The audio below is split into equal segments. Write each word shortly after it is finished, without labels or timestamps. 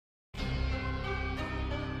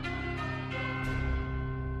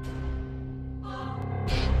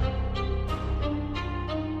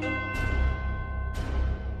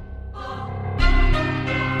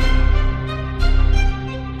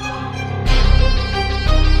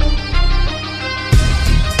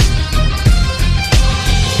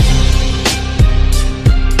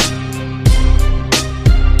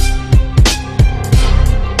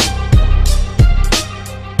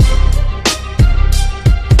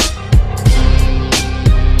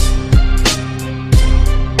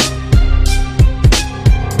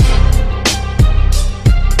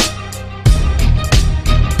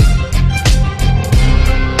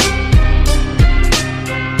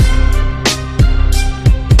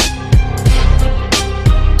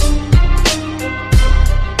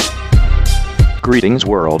Greetings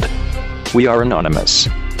world. We are anonymous.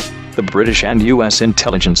 The British and US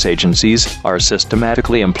intelligence agencies are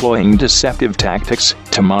systematically employing deceptive tactics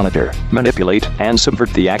to monitor, manipulate, and subvert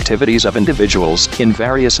the activities of individuals in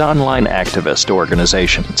various online activist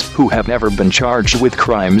organizations who have never been charged with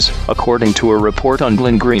crimes, according to a report on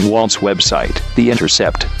Greenwald's website, The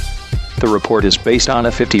Intercept. The report is based on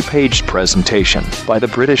a 50-page presentation by the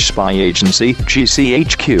British spy agency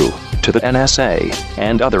GCHQ to the NSA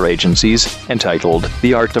and other agencies, entitled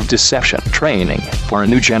The Art of Deception Training for a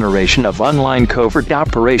New Generation of Online Covert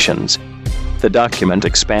Operations. The document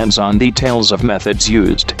expands on details of methods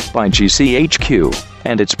used by GCHQ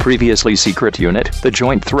and its previously secret unit, the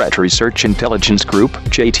Joint Threat Research Intelligence Group,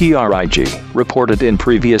 JTRIG, reported in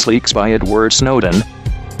previous leaks by Edward Snowden.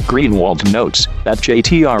 Greenwald notes that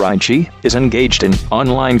JTRIG is engaged in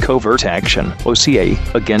online covert action (OCA)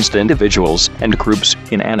 against individuals and groups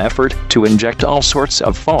in an effort to inject all sorts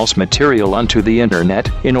of false material onto the internet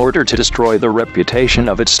in order to destroy the reputation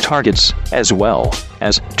of its targets, as well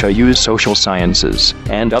as to use social sciences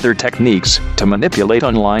and other techniques to manipulate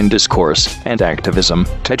online discourse and activism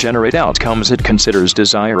to generate outcomes it considers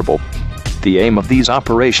desirable. The aim of these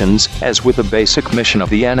operations, as with the basic mission of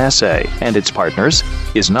the NSA and its partners,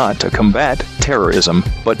 is not to combat terrorism,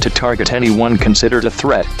 but to target anyone considered a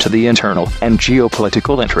threat to the internal and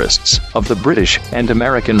geopolitical interests of the British and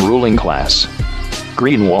American ruling class.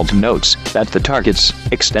 Greenwald notes that the targets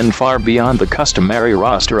extend far beyond the customary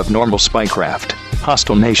roster of normal spycraft,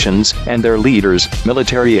 hostile nations and their leaders,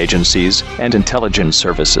 military agencies, and intelligence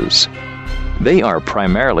services. They are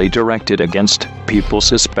primarily directed against people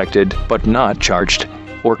suspected but not charged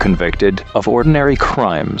or convicted of ordinary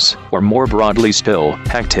crimes, or more broadly still,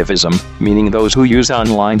 activism, meaning those who use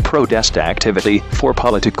online protest activity for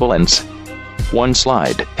political ends. One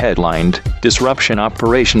slide, headlined, Disruption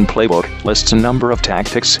Operation Playbook, lists a number of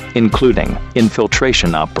tactics, including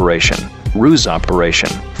infiltration operation, ruse operation,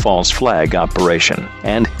 false flag operation,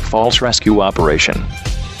 and false rescue operation.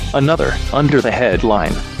 Another, under the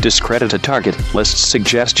headline, Discredit a Target, lists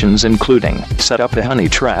suggestions including set up a honey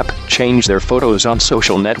trap, change their photos on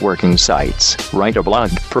social networking sites, write a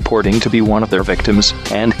blog purporting to be one of their victims,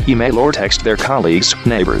 and email or text their colleagues,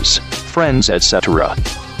 neighbors, friends, etc.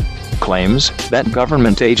 Claims that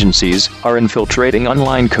government agencies are infiltrating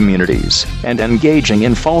online communities and engaging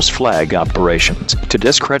in false flag operations to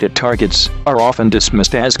discredit targets are often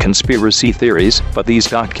dismissed as conspiracy theories, but these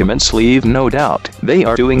documents leave no doubt they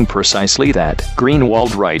are doing precisely that,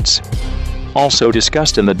 Greenwald writes. Also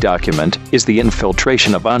discussed in the document is the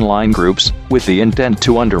infiltration of online groups with the intent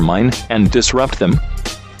to undermine and disrupt them.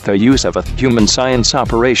 The use of a human science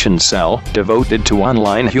operations cell devoted to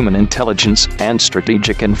online human intelligence and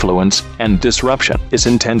strategic influence and disruption is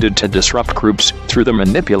intended to disrupt groups through the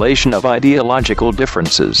manipulation of ideological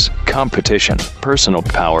differences, competition, personal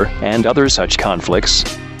power, and other such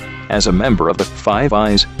conflicts. As a member of the Five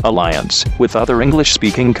Eyes Alliance with other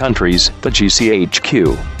English-speaking countries, the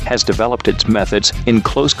GCHQ has developed its methods in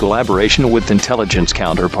close collaboration with intelligence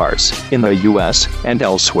counterparts in the US and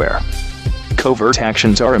elsewhere. Covert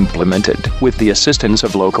actions are implemented with the assistance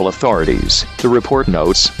of local authorities, the report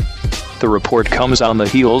notes. The report comes on the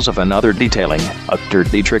heels of another detailing a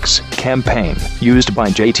JTRIG campaign used by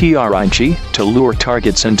JTRIG to lure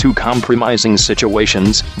targets into compromising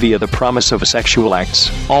situations via the promise of sexual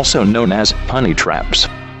acts, also known as honey traps.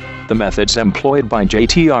 The methods employed by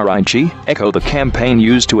JTRIG echo the campaign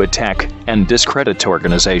used to attack and discredit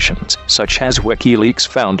organizations such as WikiLeaks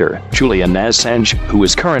founder Julian Assange, who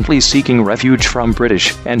is currently seeking refuge from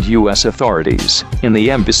British and US authorities in the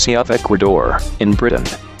Embassy of Ecuador in Britain.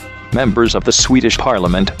 Members of the Swedish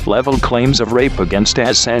Parliament leveled claims of rape against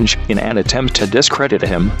Assange in an attempt to discredit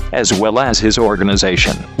him, as well as his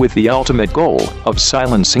organization, with the ultimate goal of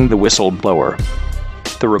silencing the whistleblower.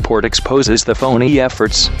 The report exposes the phony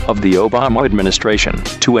efforts of the Obama administration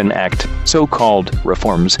to enact so-called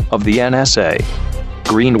reforms of the NSA.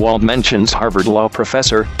 Greenwald mentions Harvard law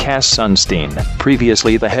professor Cass Sunstein,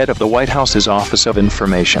 previously the head of the White House's Office of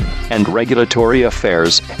Information and Regulatory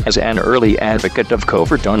Affairs, as an early advocate of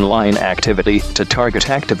covert online activity to target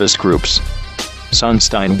activist groups.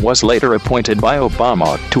 Sunstein was later appointed by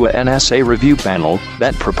Obama to a NSA review panel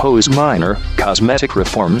that proposed minor, cosmetic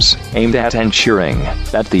reforms aimed at ensuring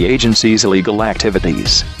that the agency's illegal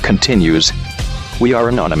activities continues. We are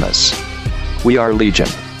anonymous. We are legion.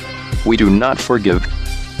 We do not forgive.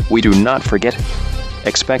 We do not forget.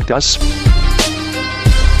 Expect us.